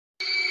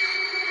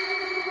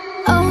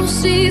Oh,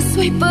 she's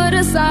sweet but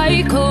a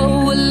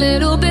psycho, a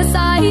little bit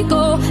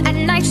psycho. At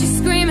night she's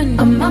screaming,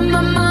 I'm on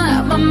my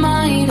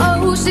mind.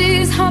 Oh,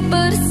 she's hot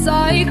but a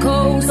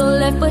psycho, so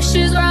left but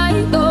she's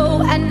right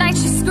though. At night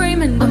she's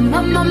screaming, I'm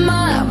on my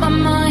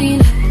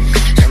mind.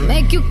 She'll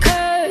make you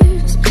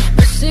curse,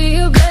 but see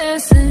a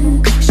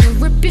blessing. She'll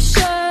rip your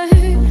shirt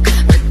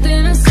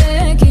within a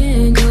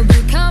second. You'll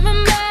be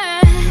coming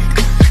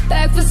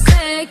back for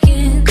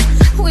seconds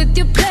with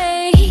your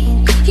play.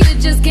 You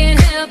just can't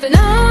help it.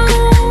 No,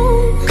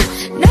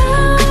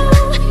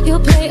 you'll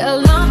play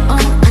along.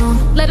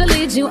 Let her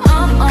lead you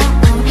on.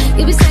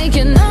 You'll be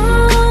saying no,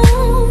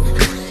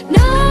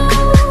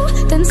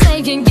 then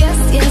saying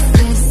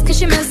yes, cause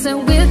you're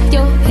messing with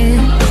your head.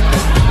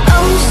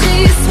 Oh,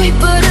 she's sweet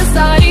but a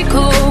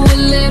psycho, a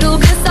little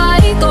bit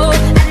psycho.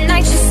 At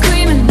night she's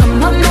screaming,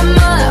 I'm on my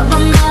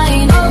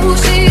mind. Oh,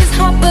 she's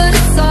hot but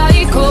a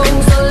psycho,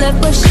 so left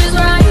but she's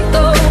right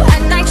though.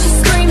 At night she's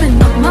screaming,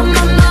 I'm on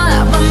my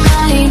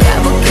mind.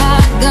 Got a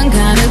gun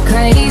kinda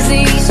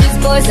crazy, she's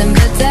poison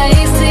but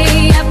tasty.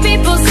 Yeah,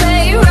 people say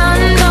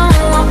run, don't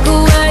walk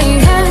away.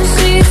 Yeah,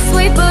 she's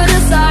sweet but a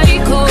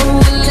psycho,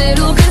 a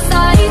little bit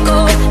psycho.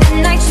 At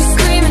night she's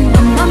screaming,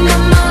 I'm on my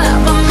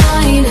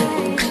mind.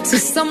 So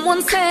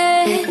someone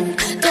said,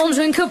 don't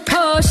drink her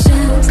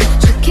potions.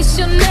 She'll kiss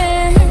your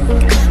neck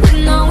with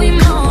no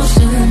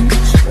emotion.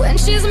 When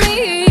she's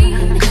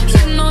mean,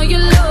 you know you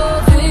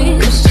love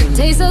it. She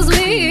tastes so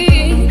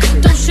sweet,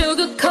 don't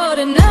sugarcoat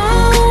it. No,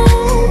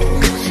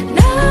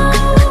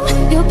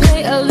 you'll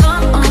play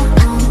along.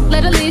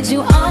 Let her lead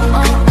you on.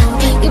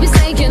 You'll be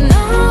saying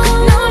no,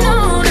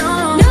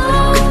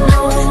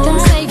 then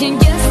saying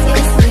yes,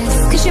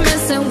 cause you're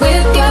messing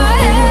with your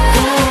head.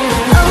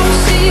 Oh,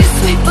 she's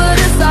sweet but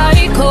a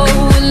psycho,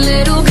 a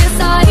little bit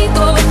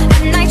psycho.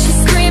 At night she's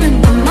screaming,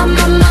 I'm on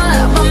my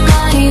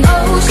mind.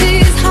 Oh,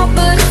 she's hot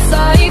but a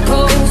psycho,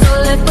 so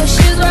left but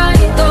she's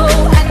right though.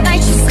 At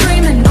night she's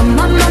screaming, I'm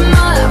on my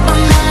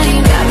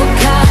mind. Got a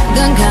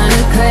gun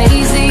kinda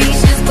crazy,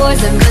 she's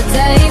poison but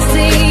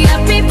tasty. Yeah,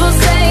 people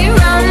say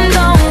run,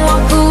 don't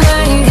walk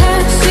away. Yeah,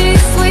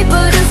 she's sweet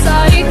but a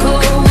psycho,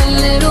 a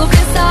little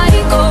bit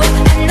psycho.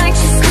 At night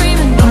she's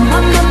screaming, I'm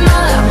on my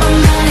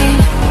mind.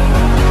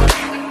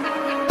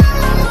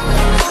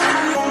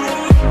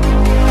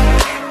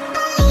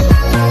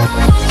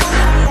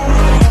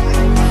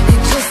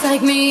 You're just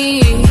like me,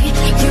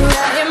 you're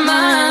out of your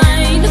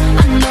mind.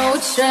 I know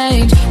it's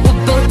strange, we're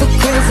both the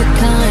crazy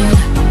kind.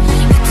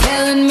 You're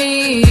telling me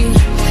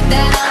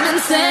that I'm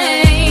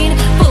insane,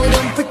 but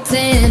don't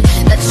pretend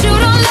that you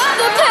don't love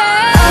the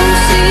pain. Oh,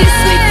 she's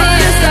sweet but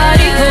a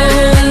psycho,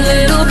 a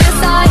little bit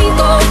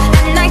psycho.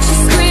 At night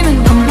she's screaming,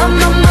 I'm on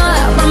my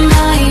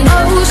mind.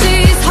 Oh,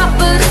 she's hot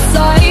but a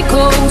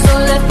psycho, so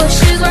left but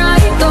she's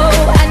right though.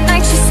 At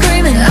night she's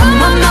screaming,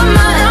 I'm on my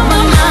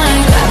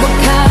mind. Grab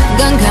a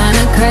gun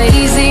kinda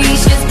crazy,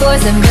 she's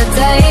poison but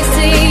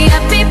tasty.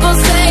 Yeah, people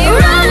say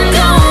run,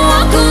 don't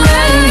walk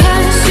away.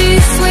 Yeah,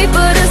 she's sweet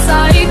but a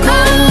psycho,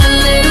 a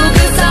little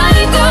bit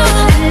psycho.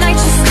 At night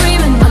she's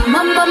screaming, I'm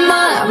on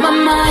my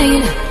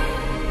mind.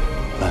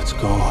 Let's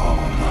go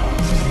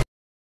home.